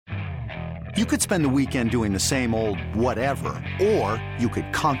You could spend the weekend doing the same old whatever, or you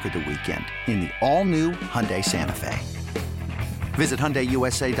could conquer the weekend in the all-new Hyundai Santa Fe. Visit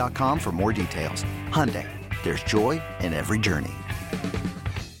HyundaiUSA.com for more details. Hyundai, there's joy in every journey.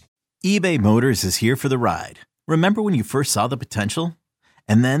 eBay Motors is here for the ride. Remember when you first saw the potential?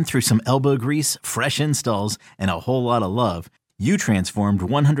 And then through some elbow grease, fresh installs, and a whole lot of love, you transformed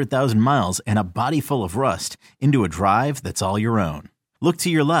 100,000 miles and a body full of rust into a drive that's all your own. Look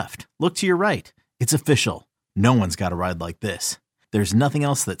to your left. Look to your right. It's official. No one's got a ride like this. There's nothing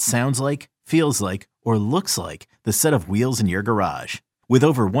else that sounds like, feels like, or looks like the set of wheels in your garage. With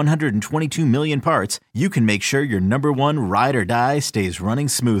over 122 million parts, you can make sure your number one ride or die stays running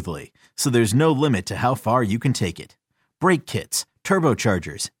smoothly. So there's no limit to how far you can take it. Brake kits,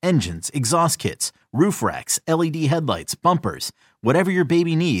 turbochargers, engines, exhaust kits, roof racks, LED headlights, bumpers, whatever your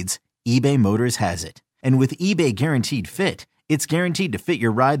baby needs, eBay Motors has it. And with eBay Guaranteed Fit, it's guaranteed to fit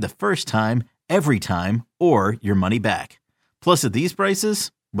your ride the first time, every time, or your money back. Plus, at these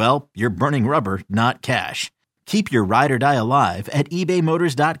prices, well, you're burning rubber, not cash. Keep your ride or die alive at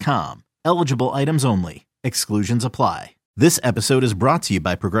ebaymotors.com. Eligible items only. Exclusions apply. This episode is brought to you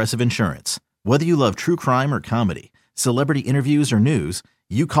by Progressive Insurance. Whether you love true crime or comedy, celebrity interviews or news,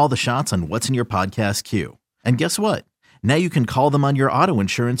 you call the shots on what's in your podcast queue. And guess what? Now you can call them on your auto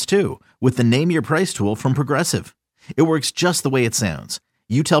insurance too with the Name Your Price tool from Progressive. It works just the way it sounds.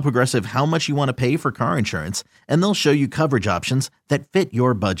 You tell Progressive how much you want to pay for car insurance, and they'll show you coverage options that fit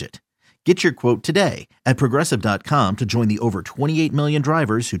your budget. Get your quote today at Progressive.com to join the over 28 million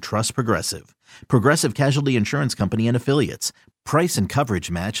drivers who trust Progressive. Progressive Casualty Insurance Company and Affiliates. Price and coverage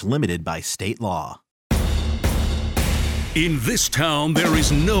match limited by state law. In this town, there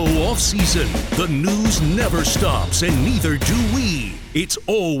is no off-season. The news never stops, and neither do we. It's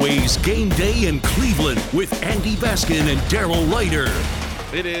always game day in Cleveland with Andy Baskin and Daryl Ryder.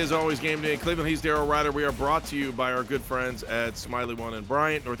 It is always game day in Cleveland. He's Daryl Ryder. We are brought to you by our good friends at Smiley One and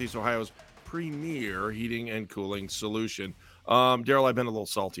Bryant, Northeast Ohio's premier heating and cooling solution. Daryl, I've been a little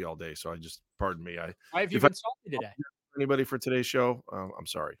salty all day, so pardon me. Why have you been salty today? Anybody for today's show? I'm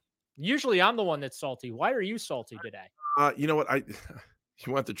sorry. Usually I'm the one that's salty. Why are you salty today? You know what?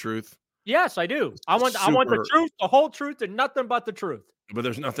 You want the truth? Yes, I do. I want the truth, the whole truth, and nothing but the truth. But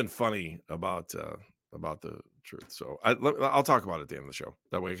there's nothing funny about the truth. So I'll talk about it at the end of the show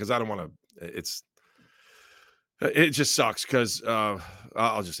that way, because I don't want to. It just sucks because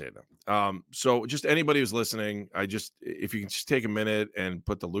I'll just say it now. So just anybody who's listening, if you can just take a minute and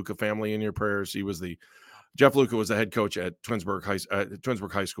put the Luca family in your prayers. Jeff Luca was the head coach at Twinsburg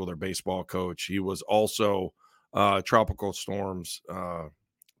High School, their baseball coach. He was also Tropical Storm's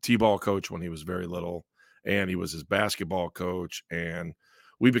t-ball coach when he was very little, and he was his basketball coach, and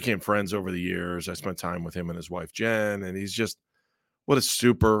we became friends over the years. I spent time with him and his wife Jen, and he's just what a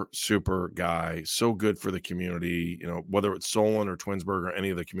super guy. So good for the community, whether it's Solon or Twinsburg or any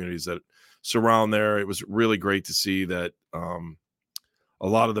of the communities that surround there. It was really great to see that a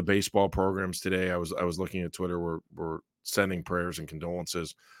lot of the baseball programs today, I was looking at Twitter, were sending prayers and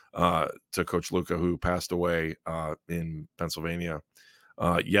condolences to Coach Luca, who passed away in Pennsylvania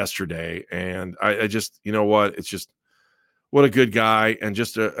yesterday. And I just, it's just what a good guy. And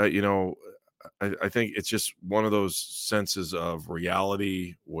just, I think it's just one of those senses of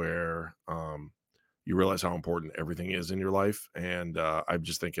reality where you realize how important everything is in your life. And I'm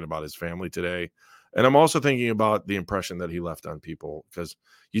just thinking about his family today. And I'm also thinking about the impression that he left on people, because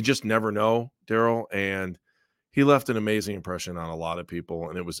you just never know, Daryl. And he left an amazing impression on a lot of people.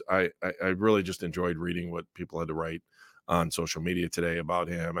 And it was, I really just enjoyed reading what people had to write on social media today about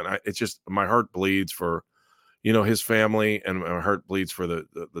him. And it's just, my heart bleeds for, his family, and my heart bleeds for the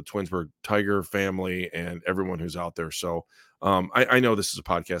Twinsburg Tiger family and everyone who's out there. So I know this is a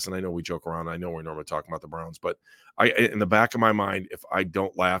podcast, and I know we joke around. I know we're normally talking about the Browns, but in the back of my mind, if I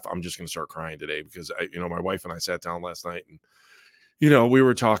don't laugh, I'm just going to start crying today, because my wife and I sat down last night, and we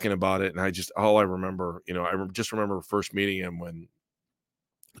were talking about it, and all I remember, just remember first meeting him when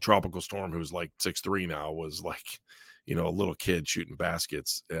the Tropical Storm, who's like 6'3" now, was like, a little kid shooting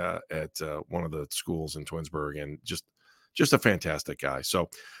baskets at one of the schools in Twinsburg, and just a fantastic guy. So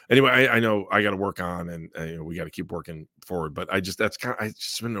anyway, I know I got to work on, and we got to keep working forward, but I just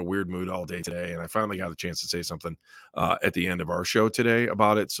been in a weird mood all day today. And I finally got a chance to say something at the end of our show today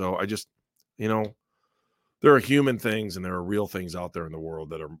about it. So I just, there are human things and there are real things out there in the world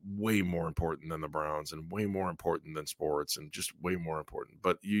that are way more important than the Browns, and way more important than sports, and just way more important.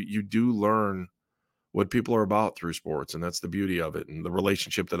 But you do learn what people are about through sports, and that's the beauty of it. And the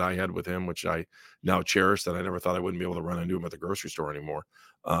relationship that I had with him, which I now cherish, that I never thought I wouldn't be able to run into him at the grocery store anymore.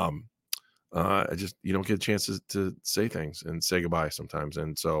 you don't get a chance to say things and say goodbye sometimes.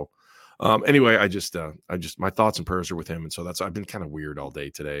 And so, anyway, I just my thoughts and prayers are with him. And so I've been kind of weird all day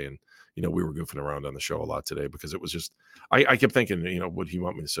today. And, we were goofing around on the show a lot today because it was just, I kept thinking, would he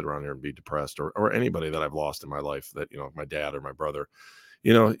want me to sit around here and be depressed or anybody that I've lost in my life that, my dad or my brother,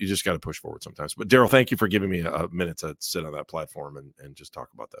 you just got to push forward sometimes. But Daryl, thank you for giving me a minute to sit on that platform and just talk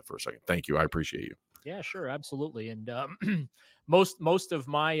about that for a second. Thank you. I appreciate you. Yeah, sure. Absolutely. And most of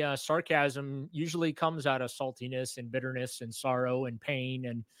my sarcasm usually comes out of saltiness and bitterness and sorrow and pain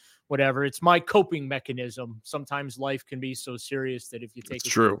and whatever. It's my coping mechanism. Sometimes life can be so serious that if you take It's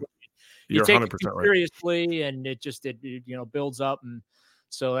true. You're take 100% it too right. seriously, and it builds up. And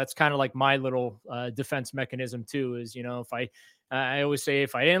so that's kind of like my little defense mechanism too, is, if I always say,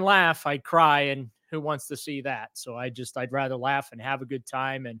 if I didn't laugh, I'd cry, and who wants to see that? So I'd rather laugh and have a good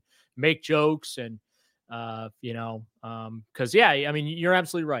time and make jokes. And because I mean, you're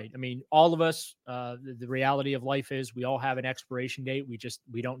absolutely right. I mean, all of us, the reality of life is we all have an expiration date.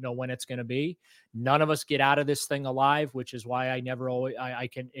 We don't know when it's going to be. None of us get out of this thing alive, which is why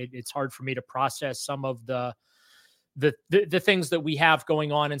it's hard for me to process some of the things that we have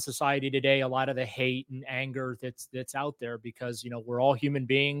going on in society today, a lot of the hate and anger that's out there, because, we're all human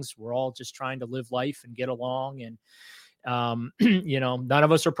beings. We're all just trying to live life and get along. And, none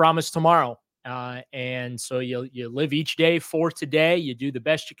of us are promised tomorrow. And so you live each day for today. You do the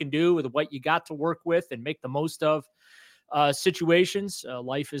best you can do with what you got to work with and make the most of situations.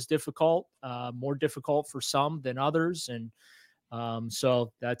 Life is difficult, more difficult for some than others. And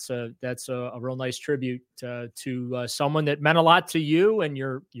so that's a real nice tribute to someone that meant a lot to you and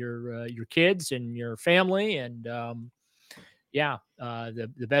your kids and your family. And the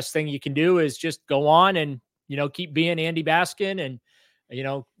best thing you can do is just go on and keep being Andy Baskin, and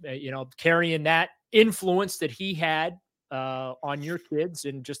carrying that influence that he had on your kids,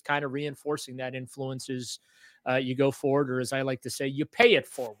 and just kind of reinforcing that influence as you go forward, or as I like to say, you pay it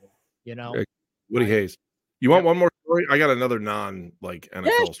forward. Woody Hayes. You want one more story? I got another NFL Yeah,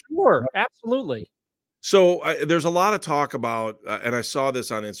 story. sure, absolutely. So there's a lot of talk about, and I saw this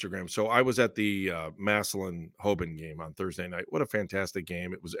on Instagram. So I was at the Massillon-Hoban game on Thursday night. What a fantastic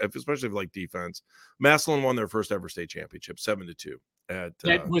game it was, especially if you like defense. Massillon won their first ever state championship, 7-2.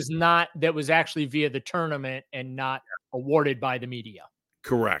 That was actually via the tournament and not awarded by the media.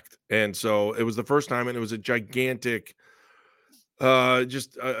 Correct. And so it was the first time, and it was a gigantic,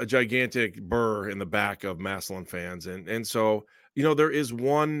 just a gigantic burr in the back of Massillon fans. And so, there is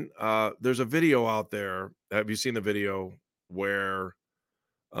there's a video out there. Have you seen the video where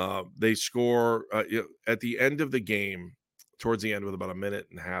they score at the end of the game, towards the end with about a minute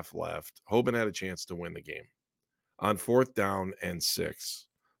and a half left? Hoban had a chance to win the game on 4th down and 6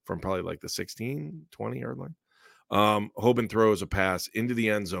 from probably like the 16, 20-yard line. Hoban throws a pass into the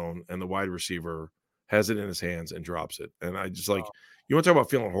end zone, and the wide receiver has it in his hands and drops it. And I just you want to talk about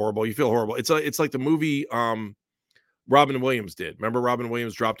feeling horrible? You feel horrible. It's like the movie Robin Williams did. Remember, Robin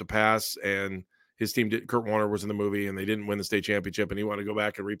Williams dropped a pass, and his team did. Kurt Warner was in the movie, and they didn't win the state championship, and he wanted to go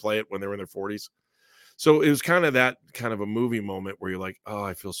back and replay it when they were in their 40s. So it was kind of that kind of a movie moment where you're like, oh,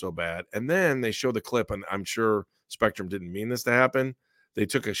 I feel so bad. And then they show the clip, and I'm sure Spectrum didn't mean this to happen. They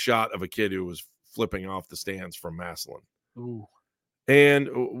took a shot of a kid who was flipping off the stands from Massillon. Ooh. And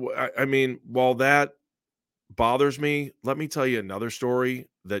I mean, while that bothers me, let me tell you another story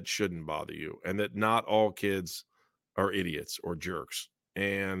that shouldn't bother you, and that not all kids are idiots or jerks.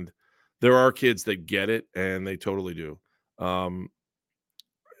 And there are kids that get it, and they totally do. I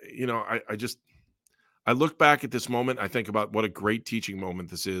look back at this moment. I think about what a great teaching moment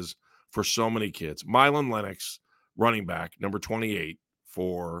this is for so many kids. Mylan Lennox, running back, number 28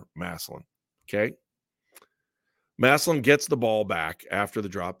 for Massillon. Okay. Massillon gets the ball back after the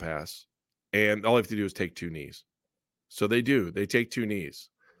drop pass, and all they have to do is take 2 knees. So they do. They take 2 knees,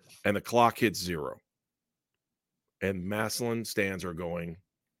 and the clock hits 0. And Massillon stands are going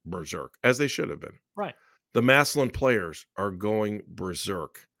berserk, as they should have been. Right. The Massillon players are going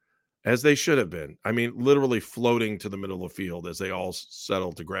berserk, as they should have been. I mean, literally floating to the middle of the field as they all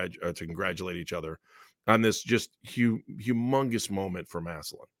settle to congratulate each other on this just humongous moment for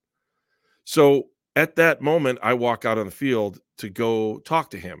Massillon. So at that moment, I walk out on the field to go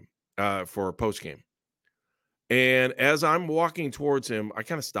talk to him for a postgame. And as I'm walking towards him, I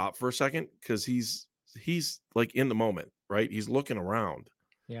kind of stop for a second because he's like in the moment, right? He's looking around.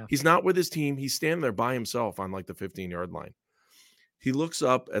 Yeah. He's not with his team. He's standing there by himself on like the 15-yard line. He looks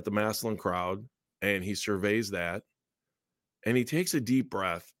up at the Massillon crowd, and he surveys that, and he takes a deep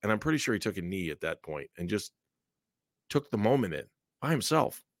breath, and I'm pretty sure he took a knee at that point and just took the moment in by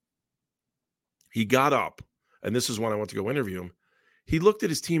himself. He got up, and this is when I went to go interview him. He looked at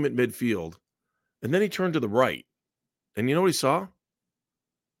his team at midfield, And then he turned to the right. And you know what he saw?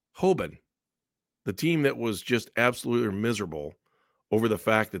 Hoban, the team that was just absolutely miserable over the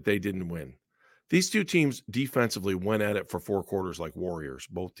fact that they didn't win. These two teams defensively went at it for 4 quarters like warriors.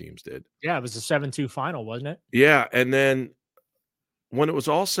 Both teams did. Yeah, it was a 7-2 final, wasn't it? Yeah, and then when it was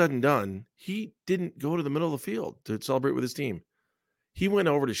all said and done, he didn't go to the middle of the field to celebrate with his team. He went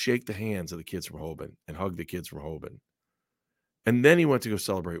over to shake the hands of the kids from Hoban and hug the kids from Hoban. And then he went to go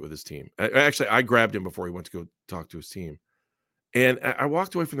celebrate with his team. Actually, I grabbed him before he went to go talk to his team. And I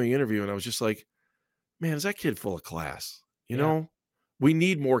walked away from the interview and I was just like, man, is that kid full of class? You know, we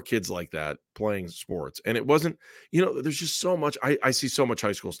need more kids like that playing sports. And it wasn't, there's just so much. I see so much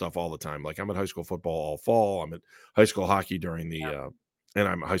high school stuff all the time. Like I'm at high school football all fall. I'm at high school hockey during the, and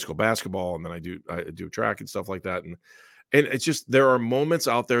I'm at high school basketball. And then I do track and stuff like that. And it's just, there are moments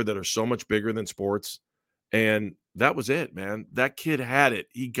out there that are so much bigger than sports. And that was it, man. That kid had it.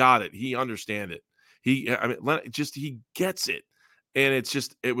 He got it. He understand it. He gets it. And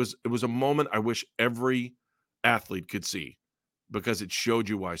it was a moment I wish every athlete could see because it showed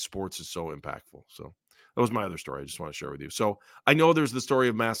you why sports is so impactful. So that was my other story I just want to share with you. So I know there's the story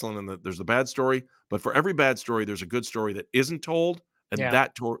of Massillon and there's the bad story, but for every bad story, there's a good story that isn't told. And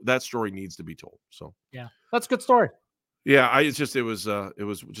that story needs to be told. So yeah, that's a good story. Yeah, it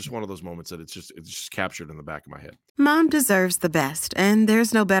was just one of those moments that it's just captured in the back of my head. Mom deserves the best, and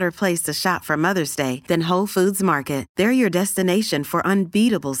there's no better place to shop for Mother's Day than Whole Foods Market. They're your destination for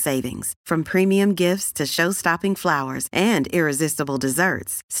unbeatable savings, from premium gifts to show-stopping flowers and irresistible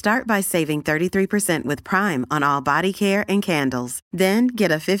desserts. Start by saving 33% with Prime on all body care and candles. Then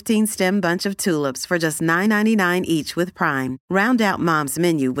get a 15-stem bunch of tulips for just $9.99 each with Prime. Round out Mom's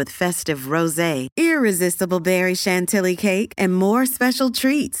menu with festive rosé, irresistible berry chantilly cake, and more special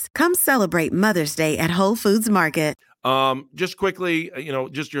treats. Come celebrate Mother's Day at Whole Foods Market. Just quickly,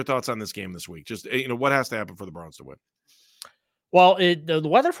 just your thoughts on this game this week. Just, what has to happen for the Browns to win? Well, the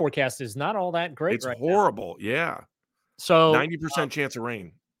weather forecast is not all that great. It's horrible. Now. Yeah. So 90% chance of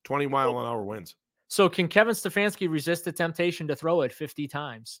rain, 20-mile-an-hour winds. So can Kevin Stefanski resist the temptation to throw it 50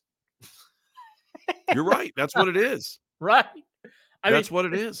 times? You're right. That's what it is. Right. That's what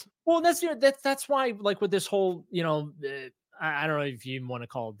it is. Well, that's why, like with this whole, I don't know if you even want to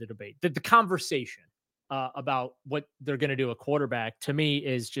call it the debate, the conversation about what they're going to do a quarterback, to me,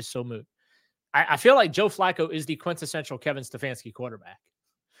 is just so moot. I feel like Joe Flacco is the quintessential Kevin Stefanski quarterback.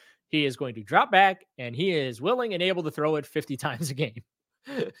 He is going to drop back, and he is willing and able to throw it 50 times a game.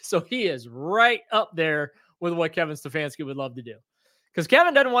 So he is right up there with what Kevin Stefanski would love to do. Because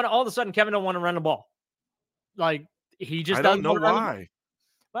Kevin doesn't want to, all of a sudden, Kevin don't want to run the ball. Like, he just doesn't know why.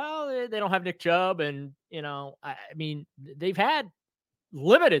 Well, they don't have Nick Chubb, and, I mean, they've had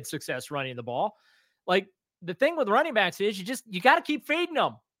limited success running the ball. Like, the thing with running backs is you got to keep feeding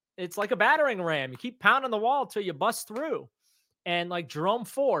them. It's like a battering ram. You keep pounding the wall till you bust through. And like Jerome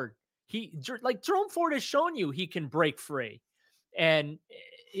Ford, Jerome Ford has shown you he can break free. And,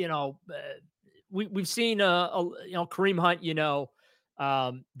 we've seen, Kareem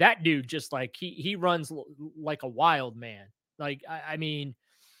Hunt, that dude just like he runs like a wild man. Like, I mean,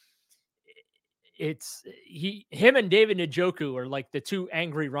 him and David Njoku are like the two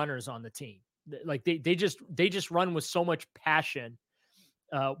angry runners on the team. Like they just run with so much passion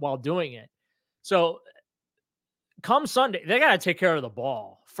while doing it. So come Sunday, they got to take care of the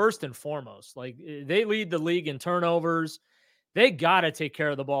ball first and foremost. Like, they lead the league in turnovers. They got to take care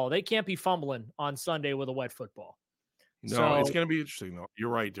of the ball. They can't be fumbling on Sunday with a wet football. No, it's going to be interesting, though. You're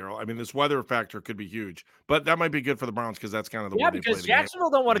right, Daryl. I mean, this weather factor could be huge, but that might be good for the Browns because that's kind of the way they play. Because Jacksonville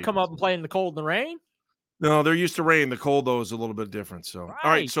don't want to come up and play in the cold and the rain. No, they're used to rain. The cold, though, is a little bit different. So, right.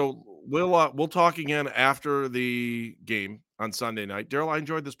 All right. So we'll talk again after the game on Sunday night. Daryl, I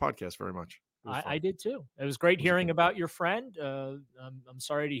enjoyed this podcast very much. I did too. It was great hearing about your friend. I'm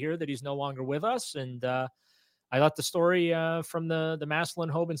sorry to hear that he's no longer with us, and I thought the story from the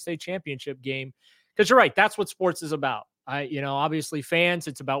Massillon-Hoban State Championship game, because you're right, that's what sports is about. Obviously fans,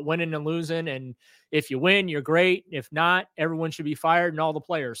 it's about winning and losing, and if you win, you're great. If not, everyone should be fired and all the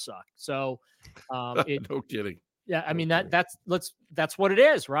players suck. So, no kidding. Yeah, I mean that's what it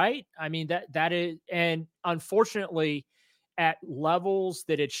is, right? I mean that is, and unfortunately, at levels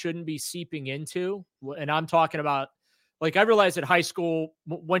that it shouldn't be seeping into, and I'm talking about. Like, I realize at high school,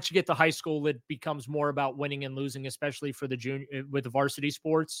 once you get to high school, it becomes more about winning and losing, especially for the junior with the varsity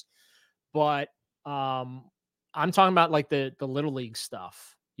sports. But I'm talking about like the little league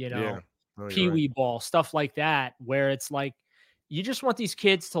stuff, Pee-wee ball, stuff like that, where it's like, you just want these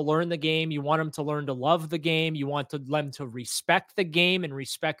kids to learn the game. You want them to learn to love the game. You want them to respect the game and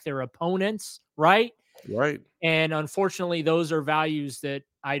respect their opponents. Right. Right. And unfortunately, those are values that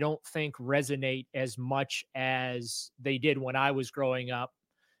I don't think resonate as much as they did when I was growing up,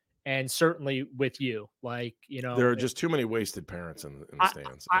 and certainly with you. Like, there are just too many wasted parents in the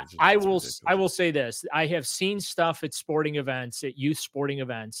stands. I It's will ridiculous. say this: I have seen stuff at sporting events, at youth sporting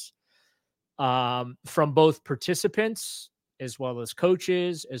events, from both participants as well as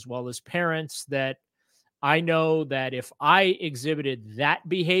coaches, as well as parents, that I know that if I exhibited that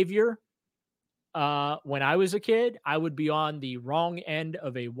behavior when I was a kid, I would be on the wrong end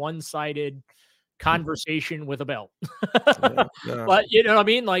of a one-sided conversation with a belt. Yeah. But you know what I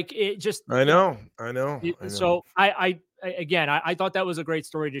mean? Like, it just, I know. so I thought that was a great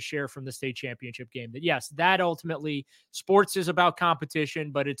story to share from the state championship game. That yes, that ultimately sports is about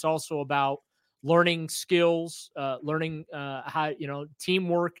competition, but it's also about learning skills, learning how,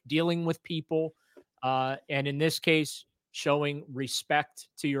 teamwork, dealing with people, and in this case, showing respect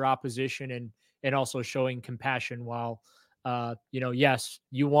to your opposition, and also showing compassion while, yes,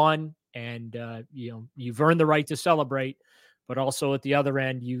 you won, and you've earned the right to celebrate, but also at the other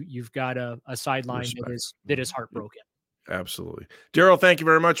end, you've got a sideline that is heartbroken. Absolutely. Daryl, thank you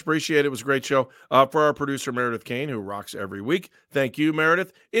very much. Appreciate it. It was a great show. For our producer, Meredith Kane, who rocks every week. Thank you,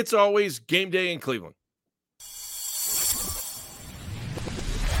 Meredith. It's always game day in Cleveland.